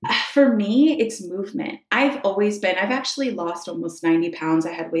for me, it's movement. I've actually lost almost 90 pounds.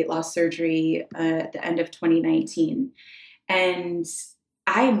 I had weight loss surgery at the end of 2019. And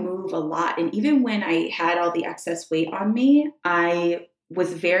I move a lot. And even when I had all the excess weight on me, I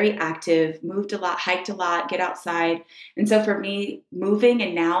was very active, moved a lot, hiked a lot, get outside. And so for me, moving,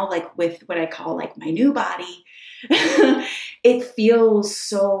 and now like with what I call like my new body, it feels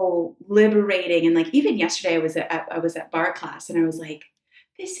so liberating. And like even yesterday I was at bar class and I was like,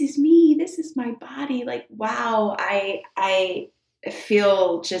 this is me, this is my body. Like, wow, I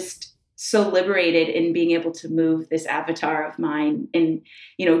feel just so liberated in being able to move this avatar of mine and,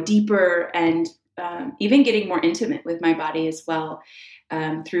 deeper, and even getting more intimate with my body as well.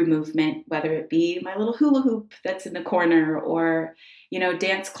 Through movement, whether it be my little hula hoop that's in the corner or,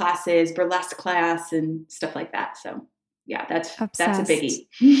 dance classes, burlesque class and stuff like that. So yeah, that's a biggie.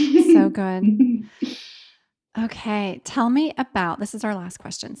 So good. Okay. This is our last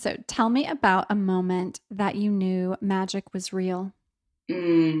question. So tell me about a moment that you knew magic was real.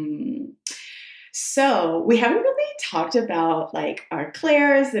 So we haven't really talked about like our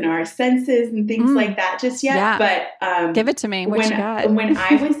clairs and our senses and things like that just yet. Yeah. But give it to me. What you got? When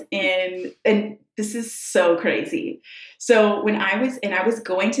I was in, and this is so crazy. So when I was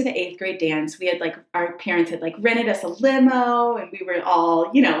going to the 8th grade dance, we had like, our parents had like rented us a limo and we were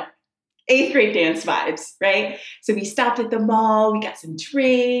all, 8th grade dance vibes, right? So we stopped at the mall, we got some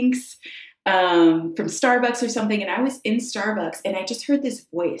drinks from Starbucks or something. And I was in Starbucks and I just heard this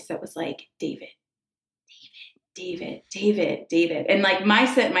voice that was like, David. And like my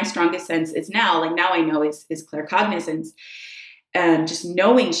strongest sense is now I know is claircognizance, just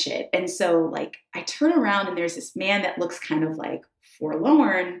knowing shit. And so like I turn around and there's this man that looks kind of like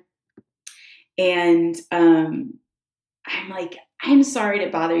forlorn. And I'm like, I'm sorry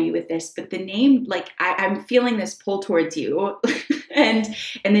to bother you with this, but the name, like I'm feeling this pull towards you. and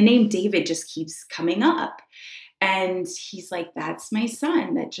the name David just keeps coming up. And he's like, that's my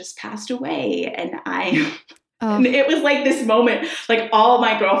son that just passed away. And and it was like this moment, like all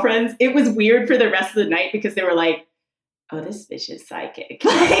my girlfriends, it was weird for the rest of the night because they were like, oh, this bitch is psychic.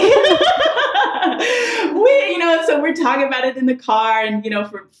 So we're talking about it in the car and,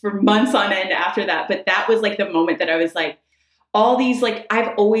 for months on end after that. But that was like the moment that I was like, all these, like,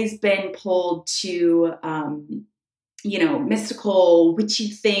 I've always been pulled to, mystical, witchy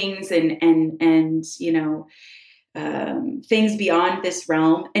things and things beyond this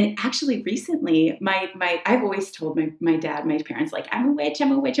realm. And actually recently I've always told my dad, my parents, like, I'm a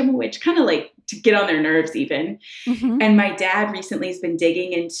witch, kind of like to get on their nerves even. Mm-hmm. And my dad recently has been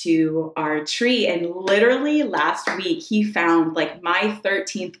digging into our tree. And literally last week he found like my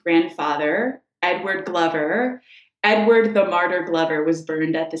 13th grandfather, Edward the Martyr Glover, was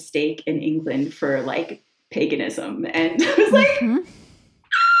burned at the stake in England for like paganism. And I was like, look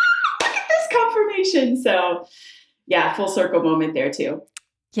at this confirmation. So yeah, full circle moment there too.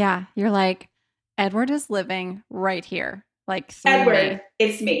 Yeah. You're like, Edward is living right here, like through Edward, me.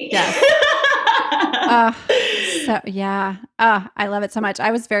 it's me. Yes. Uh, so yeah. I love it so much.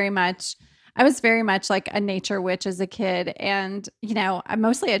 I was very much like a nature witch as a kid. And,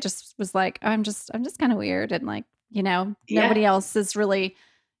 I just was like, oh, I'm just kind of weird. And like, Yeah. nobody else is really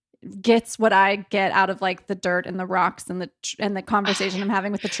gets what I get out of like the dirt and the rocks and the conversation I'm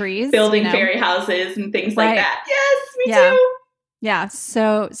having with the trees, Building fairy houses and things like Right. that. Yes, me Yeah. too. Yeah.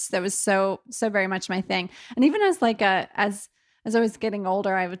 So that was so very much my thing. And even as like as I was getting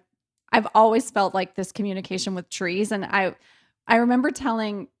older, I've always felt like this communication with trees. And I remember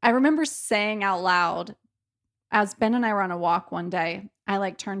saying out loud as Ben and I were on a walk one day, I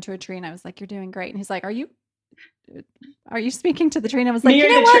like turned to a tree and I was like, "You're doing great." And he's like, Are you speaking to the tree?" And I was like, Me or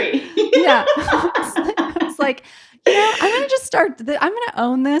 "You know the what?" tree. Yeah. I was like, I'm going to just I'm going to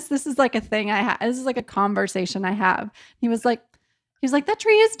own this. This is like a thing I have. This is like a conversation I have. He was like, "That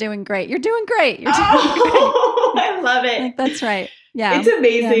tree is doing great. You're doing great. You're doing Oh, great." I love it. Like, that's right. Yeah. It's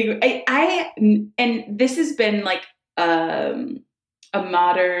amazing. Yeah. And this has been like a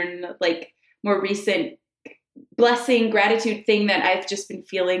modern, like more recent blessing, gratitude thing that I've just been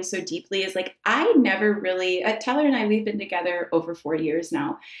feeling so deeply is like, I never really, Tyler and I, we've been together over 4 years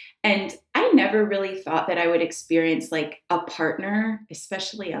now. And I never really thought that I would experience like a partner,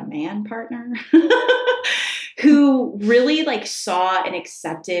 especially a man partner, who really like saw and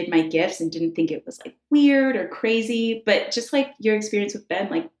accepted my gifts and didn't think it was like weird or crazy, but just like your experience with Ben,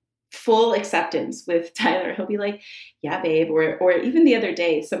 like full acceptance with Tyler. He'll be like, "Yeah, babe." Or even the other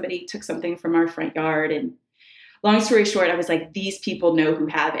day, somebody took something from our front yard, and long story short, I was like, "These people know who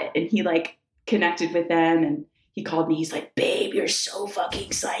have it." And he like connected with them, and he called me. He's like, "Babe, you're so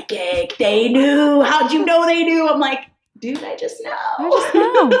fucking psychic. They knew. How'd you know they knew?" I'm like, "Dude, I just know.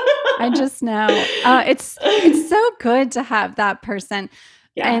 I just know. It's so good to have that person.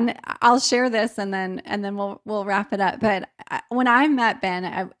 Yeah. And I'll share this and then we'll wrap it up. But when I met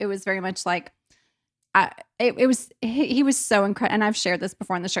Ben, it was very much like he was so incredible. And I've shared this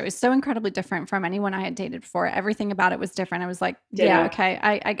before on the show. It was so incredibly different from anyone I had dated before. Everything about it was different. I was like, yeah, okay,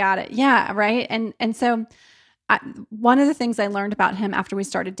 I got it. Yeah, right. And so one of the things I learned about him after we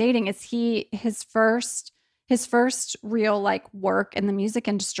started dating is his first real like work in the music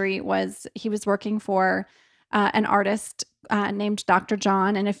industry was he was working for an artist named Dr.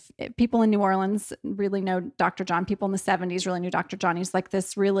 John. And if people in New Orleans really know Dr. John, people in the 70s really knew Dr. John. He's like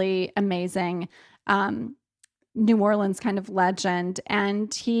this really amazing New Orleans kind of legend.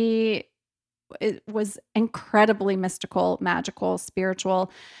 And it was incredibly mystical, magical, spiritual.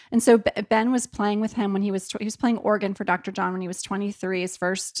 And so Ben was playing with him when he was playing organ for Dr. John when he was 23, his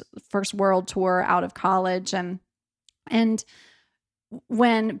first world tour out of college. And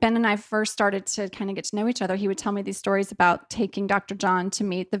when Ben and I first started to kind of get to know each other, he would tell me these stories about taking Dr. John to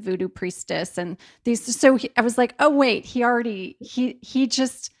meet the voodoo priestess and these. So I was like, oh wait, he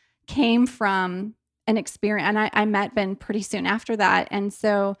just came from an experience. And I met Ben pretty soon after that. And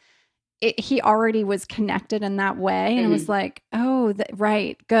so he already was connected in that way. And it was like, oh,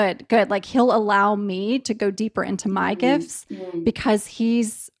 right. Good. Like he'll allow me to go deeper into my gifts because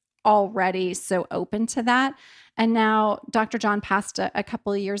he's already so open to that. And now Dr. John passed a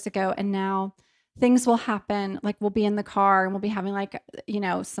couple of years ago, and now things will happen. Like we'll be in the car and we'll be having like,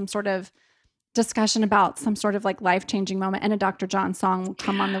 some sort of discussion about some sort of like life-changing moment, and a Dr. John song will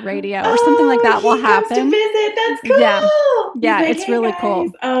come on the radio or something like that will happen. Comes to visit. That's cool. Yeah, like, it's really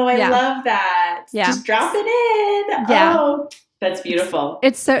cool. Oh, I love that. Yeah. Just drop it in. Yeah. Oh, that's beautiful.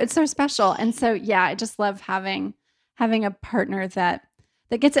 It's so special. And so, yeah, I just love having a partner that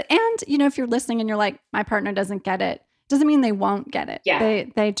gets it. And, if you're listening and you're like, my partner doesn't get it, doesn't mean they won't get it. Yeah.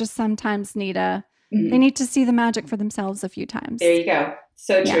 They just sometimes need they need to see the magic for themselves a few times. There you go.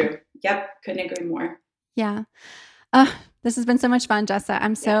 So true. Yep. Couldn't agree more. Yeah. This has been so much fun, Jessa.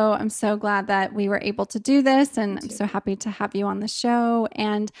 I'm so glad that we were able to do this, and I'm so happy to have you on the show.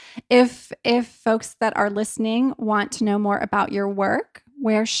 And if folks that are listening want to know more about your work,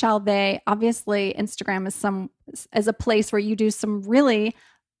 where shall they? Obviously, Instagram is a place where you do some really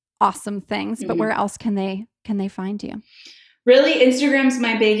awesome things, but where else can they find you? Really, Instagram's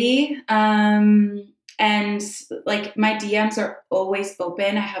my biggie. And like my DMs are always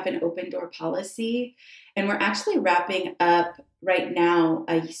open. I have an open door policy, and we're actually wrapping up right now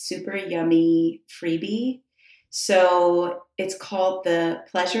a super yummy freebie. So it's called the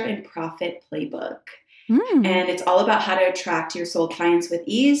Pleasure and Profit Playbook. And it's all about how to attract your soul clients with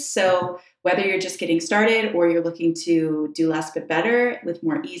ease. So whether you're just getting started or you're looking to do less but better with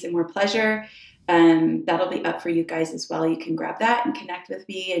more ease and more pleasure, that'll be up for you guys as well. You can grab that and connect with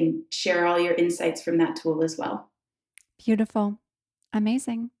me and share all your insights from that tool as well. Beautiful.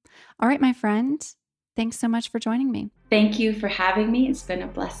 Amazing. All right, my friend. Thanks so much for joining me. Thank you for having me. It's been a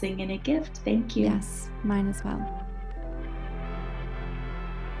blessing and a gift. Thank you. Yes, mine as well.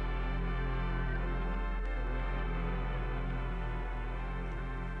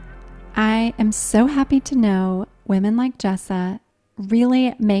 I am so happy to know women like Jessa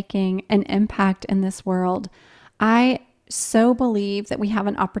really making an impact in this world. I so believe that we have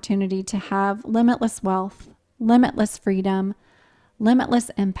an opportunity to have limitless wealth, limitless freedom, limitless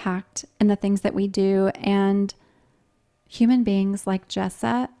impact in the things that we do. And human beings like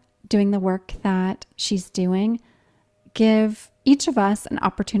Jessa doing the work that she's doing give each of us an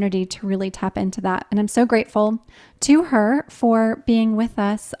opportunity to really tap into that. And I'm so grateful to her for being with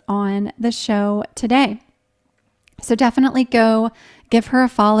us on the show today. So definitely go give her a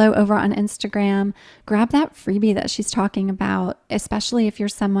follow over on Instagram. Grab that freebie that she's talking about, especially if you're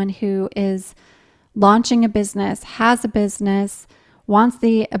someone who is launching a business, has a business, wants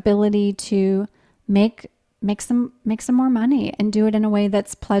the ability to make some more money and do it in a way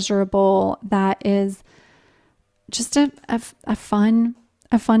that's pleasurable, that is just a fun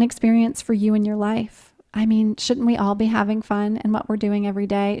experience for you in your life. I mean, shouldn't we all be having fun in what we're doing every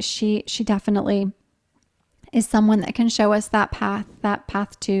day? She definitely is someone that can show us that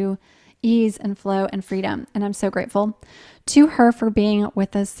path to ease and flow and freedom. And I'm so grateful to her for being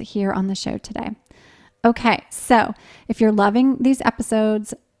with us here on the show today. Okay, so if you're loving these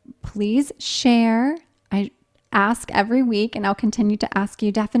episodes, please share. I ask every week, and I'll continue to ask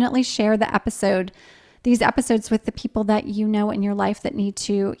you, definitely share these episodes with the people that you know in your life that need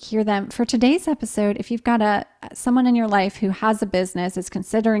to hear them. For today's episode, if you've got someone in your life who has a business, is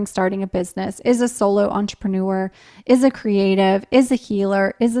considering starting a business, is a solo entrepreneur, is a creative, is a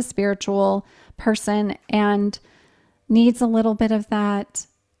healer, is a spiritual person, and needs a little bit of that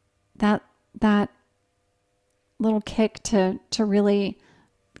little kick to really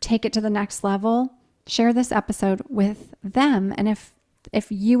take it to the next level, share this episode with them. And if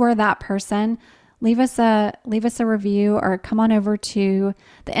you are that person, leave us a review, or come on over to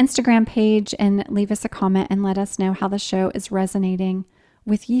the Instagram page and leave us a comment and let us know how the show is resonating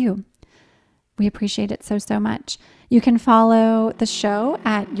with you. We appreciate it so much. You can follow the show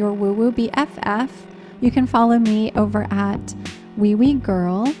at Your Woo Woo BFF. You can follow me over at Wee Wee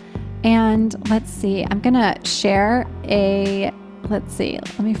Girl. And let's see, I'm going to share let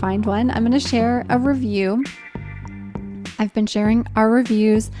me find one. I'm going to share a review. I've been sharing our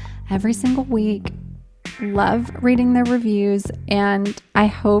reviews every single week. Love reading the reviews, and I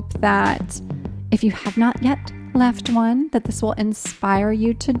hope that if you have not yet left one, that this will inspire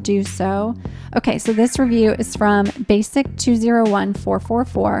you to do so. Okay, so this review is from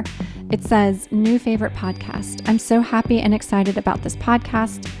Basic201444. It says, "New favorite podcast. I'm so happy and excited about this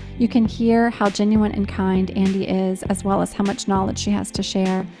podcast. You can hear how genuine and kind Andy is, as well as how much knowledge she has to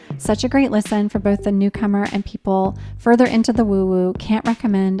share. Such a great listen for both the newcomer and people further into the woo-woo. Can't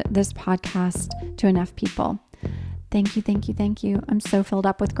recommend this podcast to enough people." Thank you, thank you, thank you. I'm so filled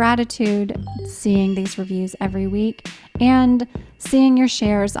up with gratitude seeing these reviews every week and seeing your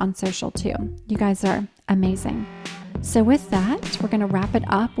shares on social too. You guys are amazing. So with that, we're going to wrap it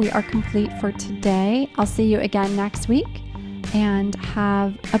up. We are complete for today. I'll see you again next week, and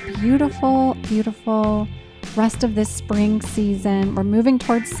have a beautiful, beautiful rest of this spring season. We're moving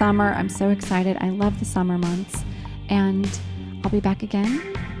towards summer. I'm so excited. I love the summer months, and I'll be back again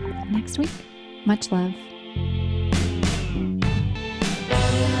next week. Much love.